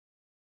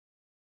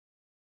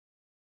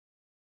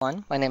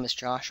My name is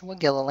Joshua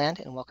Gilliland,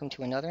 and welcome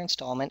to another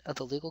installment of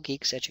the Legal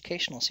Geeks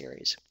educational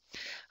series.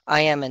 I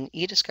am an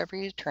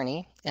e-discovery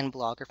attorney and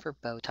blogger for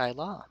Bowtie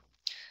Law.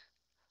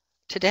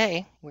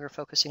 Today, we're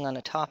focusing on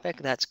a topic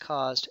that's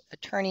caused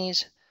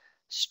attorneys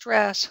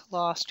stress,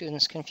 law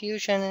students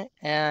confusion,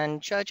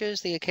 and judges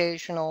the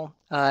occasional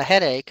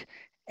headache,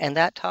 and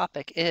that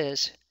topic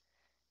is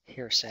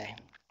hearsay.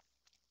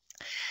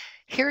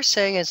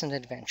 Hearsay is an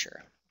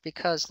adventure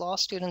because law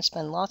students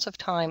spend lots of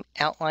time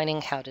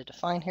outlining how to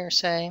define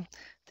hearsay,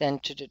 then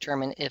to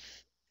determine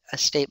if a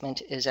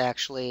statement is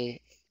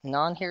actually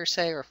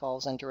non-hearsay or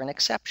falls under an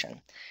exception.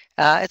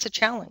 It's a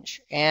challenge,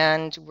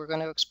 and we're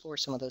going to explore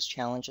some of those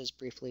challenges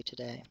briefly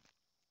today.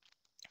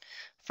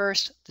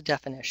 First, the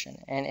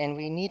definition, and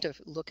we need to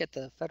look at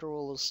the Federal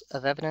Rules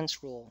of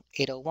Evidence Rule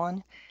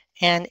 801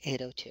 and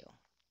 802.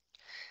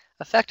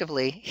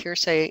 Effectively,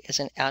 hearsay is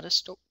an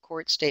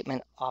out-of-court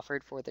statement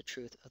offered for the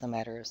truth of the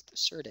matter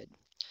asserted.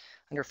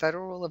 Under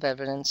Federal Rule of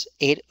Evidence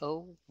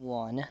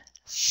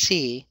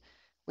 801C,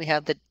 we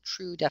have the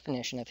true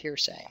definition of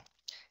hearsay,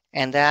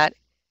 and that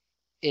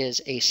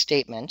is a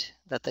statement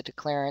that the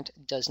declarant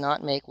does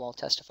not make while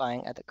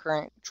testifying at the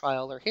current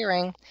trial or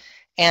hearing,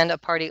 and a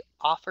party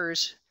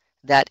offers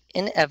that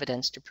in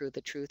evidence to prove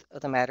the truth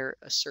of the matter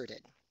asserted.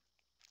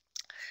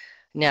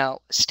 Now,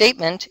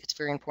 statement, it's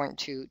very important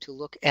to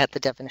look at the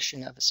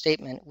definition of a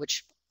statement,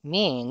 which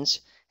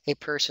means a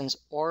person's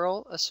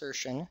oral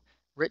assertion,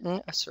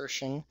 written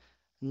assertion,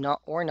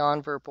 or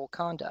nonverbal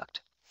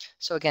conduct.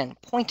 So again,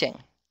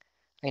 pointing.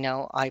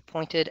 I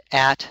pointed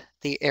at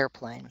the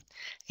airplane.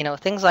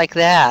 Things like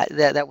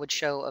that would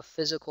show a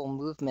physical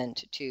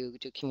movement to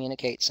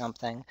communicate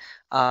something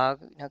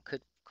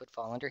could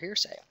fall under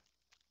hearsay.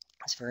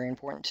 It's very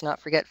important to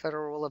not forget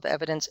Federal Rule of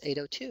Evidence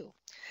 802.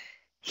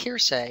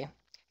 Hearsay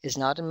is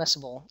not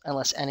admissible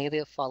unless any of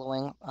the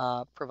following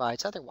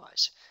provides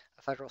otherwise: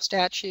 a federal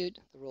statute,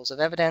 the rules of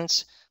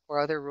evidence, or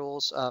other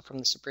rules from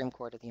the Supreme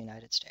Court of the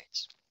United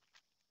States.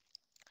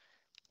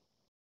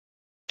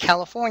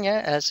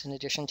 California, as in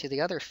addition to the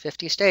other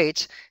 50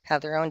 states,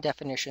 have their own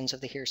definitions of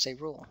the hearsay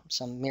rule.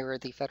 Some mirror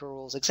the federal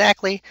rules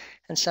exactly,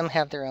 and some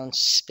have their own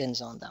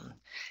spins on them.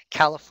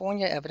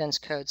 California Evidence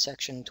Code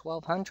Section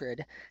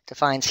 1200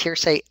 defines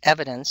hearsay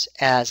evidence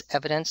as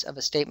evidence of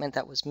a statement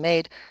that was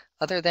made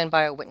other than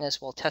by a witness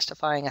while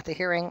testifying at the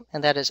hearing,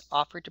 and that is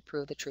offered to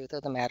prove the truth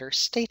of the matter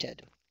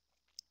stated.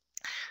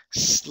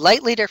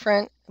 Slightly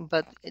different,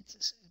 but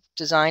it's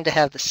designed to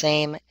have the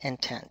same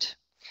intent.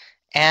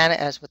 And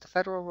as with the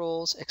federal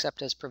rules,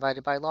 except as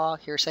provided by law,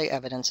 hearsay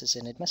evidence is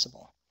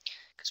inadmissible.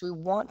 Because we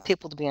want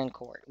people to be in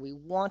court. We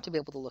want to be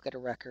able to look at a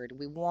record.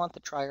 We want the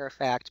trier of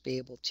fact to be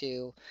able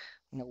to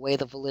weigh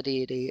the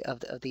validity of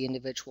the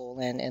individual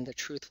and the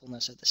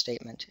truthfulness of the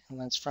statement. And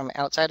when it's from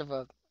outside of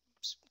a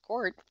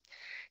court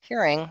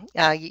hearing,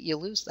 you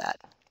lose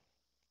that.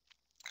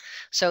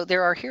 So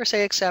there are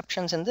hearsay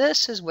exceptions, and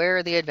this is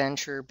where the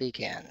adventure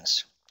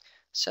begins.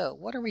 So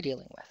what are we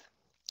dealing with?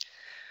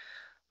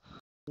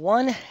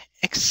 One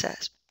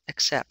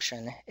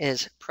exception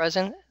is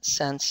present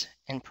sense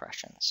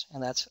impressions,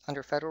 and that's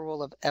under Federal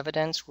Rule of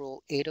Evidence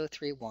Rule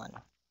 8031.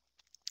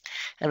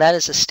 And that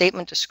is a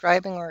statement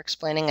describing or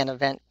explaining an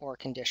event or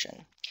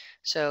condition.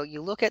 So you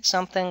look at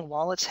something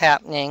while it's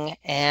happening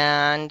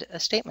and a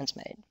statement's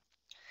made.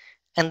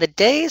 In the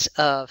days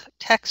of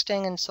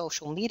texting and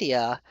social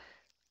media,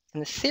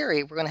 in the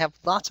theory, we're going to have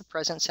lots of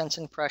present sense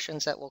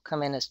impressions that will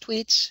come in as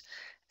tweets,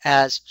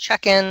 as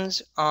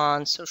check-ins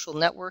on social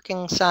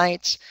networking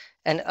sites,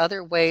 and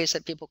other ways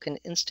that people can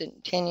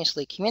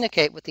instantaneously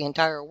communicate with the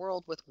entire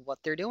world with what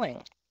they're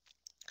doing.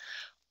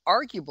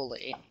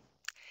 Arguably,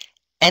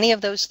 any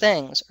of those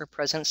things are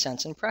present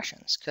sense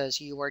impressions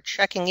because you are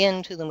checking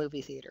into the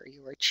movie theater,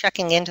 you are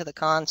checking into the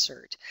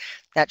concert.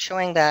 That's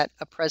showing that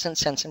a present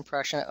sense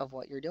impression of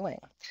what you're doing.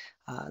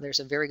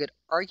 There's a very good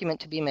argument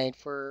to be made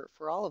for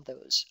all of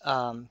those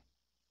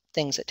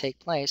things that take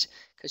place,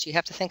 because you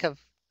have to think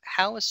of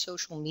how is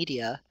social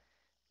media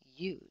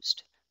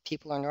used.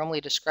 People are normally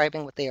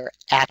describing what they are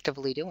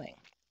actively doing.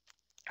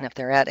 And if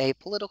they're at a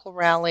political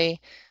rally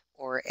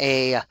or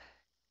a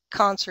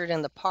concert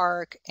in the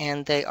park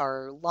and they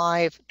are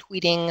live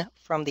tweeting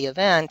from the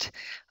event,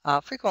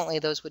 frequently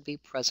those would be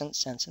present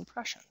sense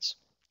impressions.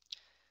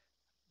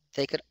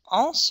 They could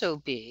also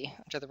be,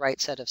 under the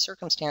right set of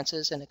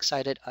circumstances, an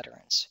excited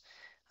utterance.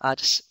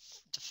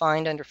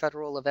 Defined under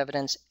Federal Rule of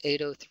Evidence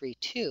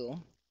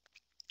 8032,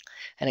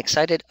 an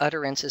excited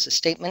utterance is a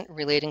statement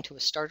relating to a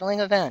startling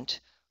event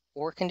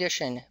or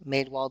condition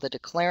made while the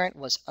declarant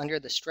was under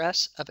the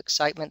stress of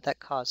excitement that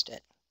caused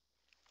it.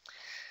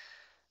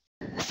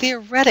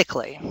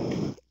 Theoretically,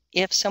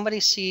 if somebody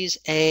sees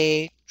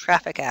a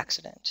traffic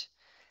accident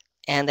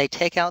and they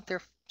take out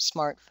their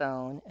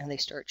smartphone and they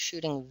start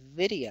shooting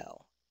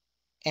video,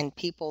 and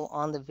people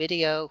on the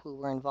video who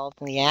were involved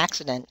in the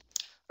accident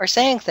are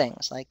saying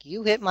things like,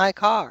 "You hit my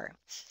car,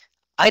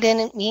 I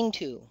didn't mean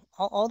to,"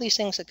 all these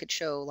things that could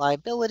show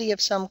liability of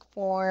some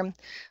form,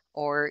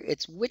 or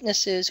it's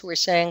witnesses who are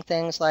saying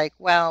things like,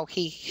 "Wow,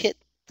 he hit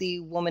the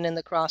woman in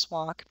the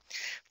crosswalk,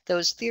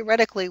 those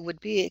theoretically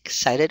would be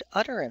excited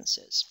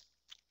utterances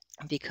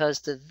because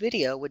the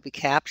video would be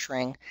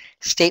capturing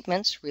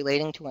statements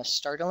relating to a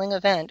startling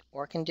event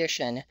or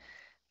condition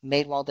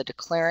made while the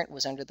declarant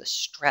was under the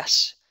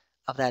stress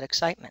of that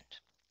excitement.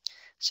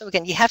 So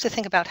again, you have to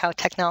think about how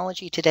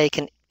technology today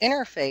can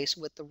interface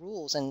with the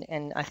rules,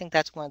 and I think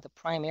that's one of the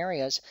prime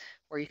areas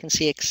where you can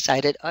see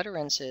excited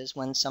utterances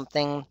when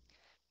something,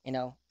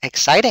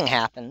 exciting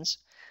happens,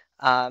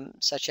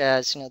 such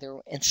as, there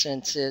were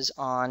instances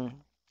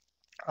on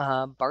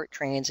BART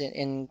trains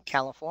in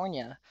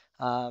California,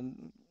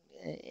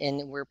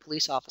 in where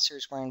police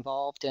officers were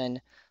involved in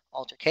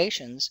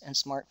altercations and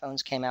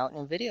smartphones came out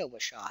and video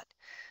was shot.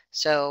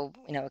 So,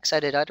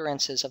 excited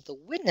utterances of the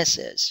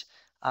witnesses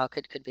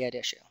could be at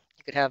issue.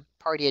 You could have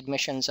party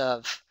admissions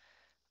of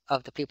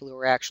the people who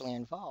were actually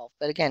involved.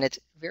 But again, it's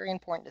very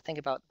important to think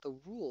about the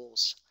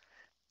rules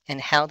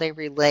and how they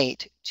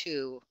relate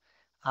to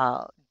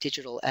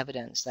digital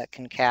evidence that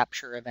can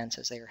capture events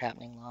as they are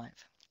happening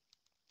live.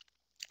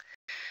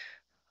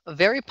 A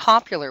very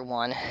popular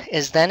one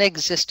is then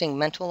existing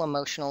mental,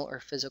 emotional, or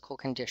physical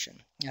condition.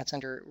 That's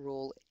under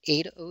Rule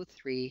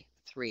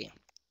 803.3.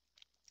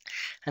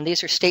 And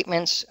these are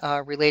statements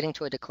relating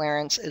to a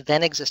declarant's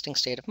then existing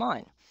state of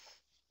mind.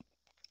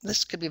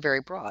 This could be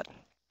very broad.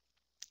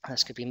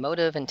 This could be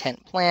motive,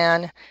 intent,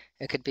 plan.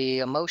 It could be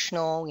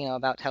emotional,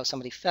 about how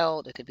somebody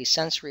felt. It could be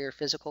sensory or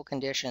physical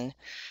condition.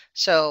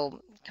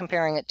 So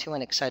comparing it to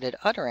an excited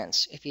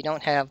utterance, if you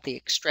don't have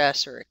the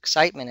stress or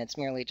excitement, it's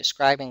merely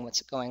describing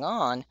what's going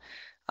on,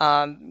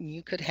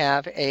 you could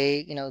have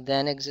a,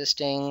 then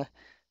existing,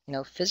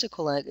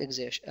 physical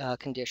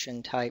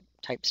condition type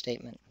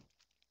statement.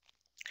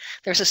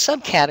 There's a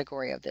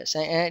subcategory of this,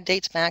 and it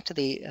dates back to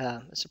the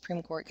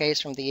Supreme Court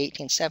case from the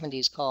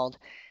 1870s called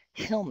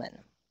Hillman.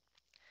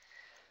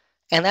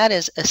 And that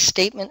is a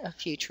statement of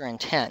future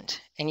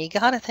intent. And you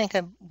got to think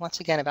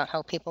once again about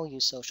how people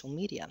use social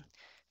media.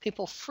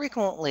 People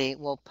frequently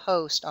will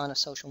post on a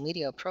social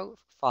media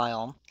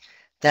profile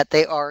that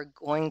they are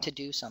going to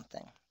do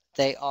something.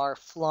 They are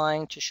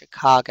flying to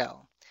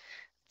Chicago.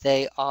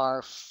 They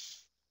are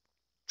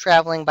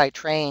traveling by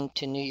train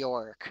to New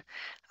York.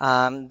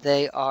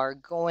 They are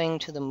going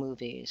to the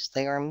movies.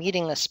 They are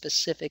meeting a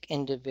specific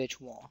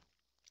individual.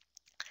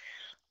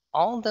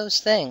 All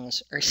those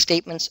things are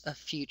statements of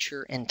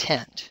future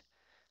intent.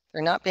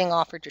 They're not being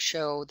offered to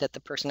show that the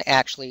person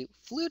actually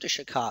flew to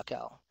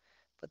Chicago,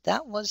 but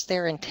that was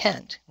their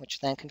intent, which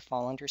then can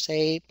fall under,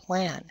 say,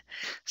 plan.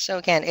 So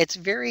again, it's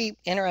very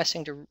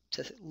interesting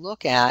to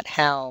look at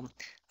how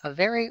a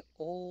very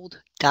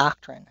old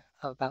doctrine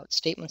about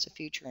statements of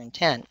future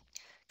intent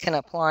can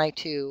apply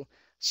to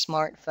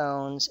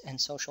smartphones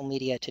and social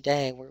media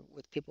today, where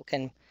people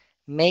can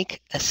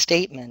make a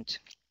statement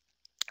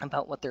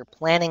about what they're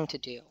planning to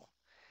do.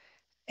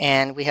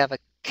 And we have a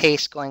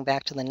case going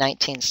back to the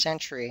 19th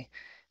century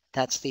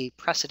that's the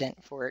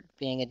precedent for it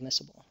being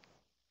admissible.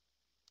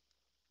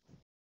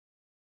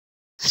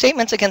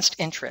 Statements against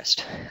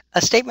interest.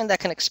 A statement that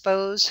can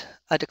expose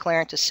a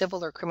declarant to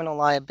civil or criminal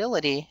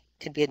liability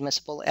could be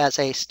admissible as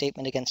a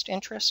statement against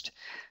interest.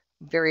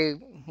 Very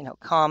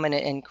common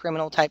in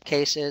criminal type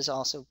cases,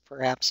 also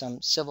perhaps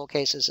some civil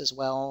cases as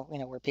well,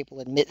 where people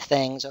admit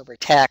things over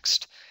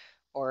text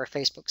or a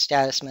Facebook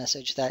status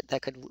message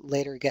that could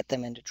later get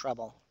them into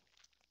trouble.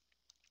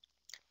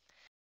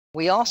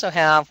 We also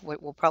have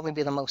what will probably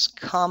be the most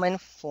common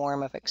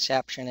form of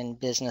exception in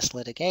business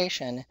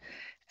litigation,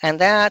 and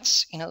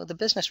that's the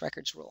business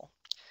records rule.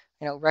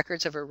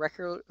 Records of a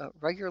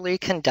regularly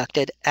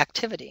conducted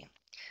activity.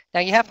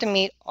 Now you have to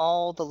meet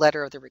all the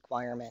letter of the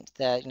requirement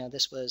that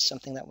this was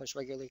something that was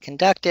regularly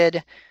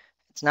conducted.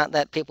 It's not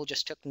that people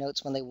just took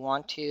notes when they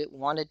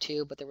wanted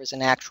to, but there was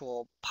an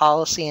actual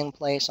policy in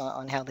place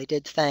on how they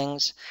did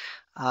things.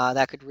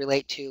 That could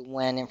relate to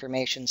when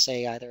information,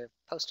 say, either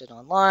posted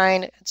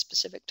online at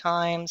specific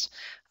times.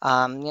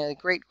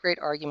 Great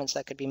arguments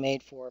that could be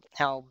made for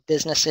how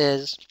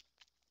businesses,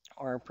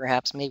 or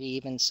perhaps maybe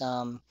even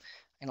some,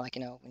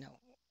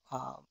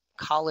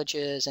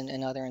 colleges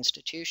and other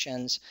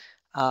institutions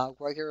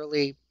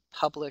regularly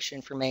publish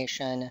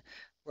information,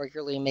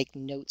 regularly make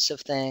notes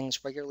of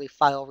things, regularly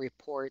file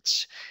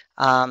reports.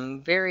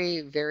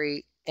 Very,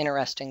 very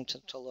interesting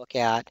to look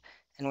at.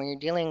 And when you're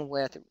dealing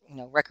with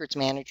records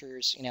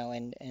managers,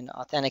 and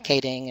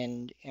authenticating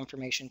and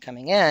information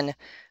coming in,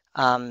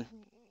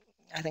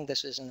 I think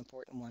this is an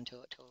important one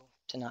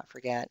to not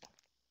forget.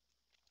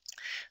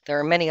 There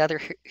are many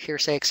other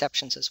hearsay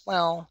exceptions as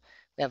well.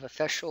 We have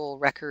official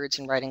records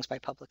and writings by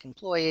public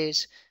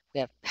employees. We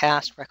have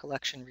past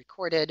recollection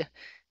recorded.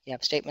 You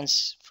have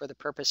statements for the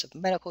purpose of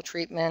medical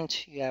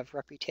treatment. You have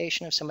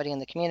reputation of somebody in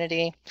the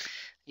community.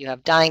 You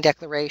have dying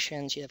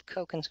declarations. You have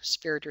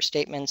co-conspirator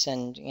statements,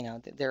 and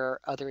there are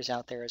others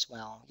out there as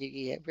well.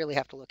 You really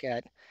have to look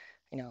at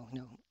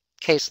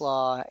case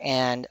law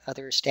and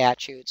other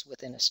statutes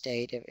within a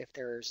state if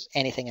there's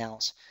anything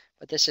else.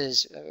 But this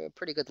is a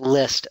pretty good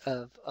list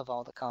of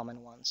all the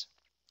common ones.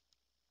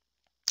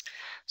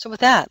 So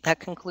with that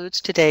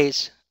concludes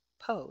today's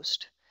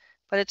post.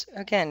 But it's,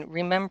 again,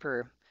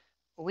 remember,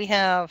 we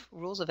have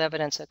rules of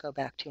evidence that go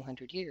back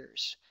 200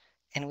 years,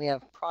 and we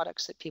have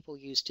products that people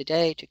use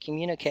today to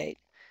communicate.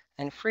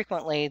 And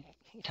frequently,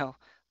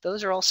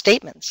 those are all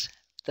statements.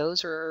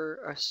 Those are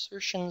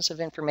assertions of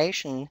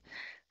information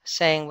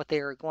saying what they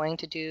are going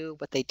to do,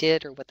 what they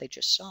did, or what they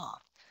just saw.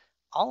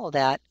 All of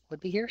that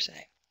would be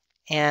hearsay.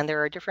 And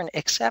there are different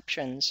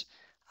exceptions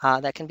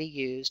that can be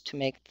used to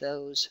make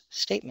those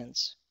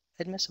statements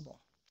admissible.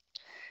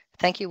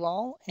 Thank you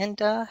all, and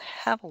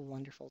have a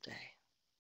wonderful day.